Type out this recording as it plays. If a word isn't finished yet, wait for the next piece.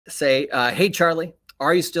say, hey, Charlie,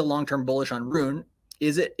 are you still long-term bullish on RUNE?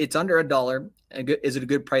 It's under $1. Is it a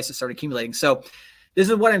good price to start accumulating? So this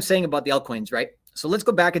is what I'm saying about the altcoins, right? So let's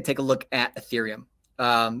go back and take a look at Ethereum,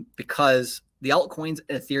 because the altcoins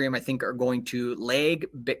and Ethereum, I think, are going to lag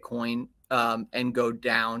Bitcoin and go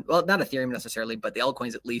down. Well, not Ethereum necessarily, but the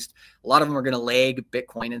altcoins at least. A lot of them are going to lag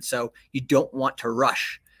Bitcoin. And so you don't want to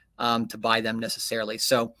rush to buy them necessarily.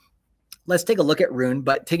 So let's take a look at RUNE,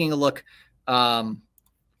 but taking a look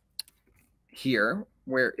here,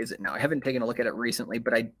 where is it now? I haven't taken a look at it recently,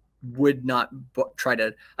 but I would not try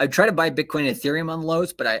to buy Bitcoin and Ethereum on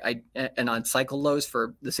lows, but and on cycle lows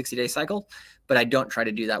for the 60-day cycle, but I don't try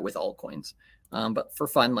to do that with altcoins. But for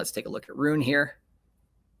fun, let's take a look at RUNE here.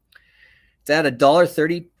 It's at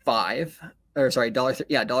 $1.35, or sorry,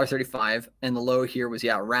 $1.35, and the low here was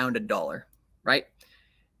around $1, right?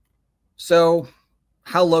 So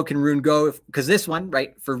how low can RUNE go? Because this one,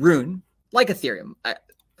 right, for RUNE, like Ethereum, I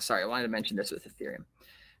wanted to mention this with Ethereum.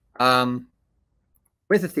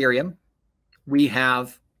 With Ethereum, we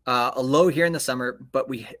have a low here in the summer, but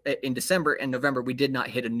in December and November, we did not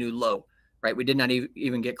hit a new low, right? We did not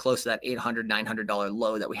even get close to that $800, $900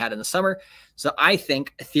 low that we had in the summer. So I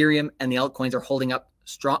think Ethereum and the altcoins are holding up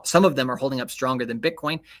strong. Some of them are holding up stronger than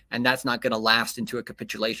Bitcoin, and that's not going to last into a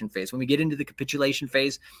capitulation phase. When we get into the capitulation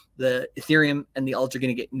phase, the Ethereum and the alts are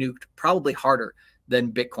going to get nuked probably harder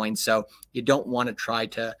than Bitcoin. So you don't want to try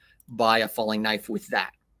to buy a falling knife with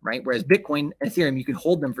that, right? Whereas Bitcoin and Ethereum, you can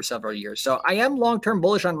hold them for several years. So I am long-term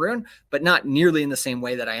bullish on RUNE, but not nearly in the same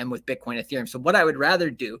way that I am with Bitcoin and Ethereum. So what I would rather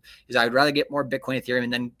do is I would rather get more Bitcoin, Ethereum,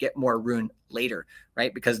 and then get more RUNE later,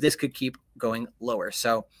 right? Because this could keep going lower.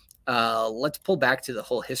 So let's pull back to the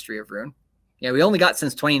whole history of RUNE. Yeah, we only got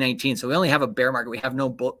since 2019. So we only have a bear market. We have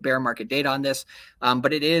no bear market data on this,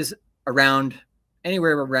 but it is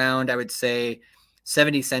anywhere around, I would say,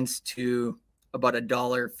 70 cents to about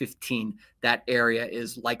 $1.15. That area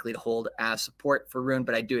is likely to hold as support for RUNE,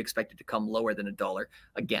 but I do expect it to come lower than $1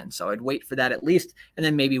 again. So I'd wait for that at least, and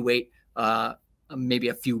then maybe wait maybe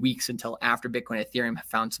a few weeks until after Bitcoin and Ethereum have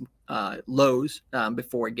found some lows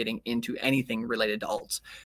before getting into anything related to alts.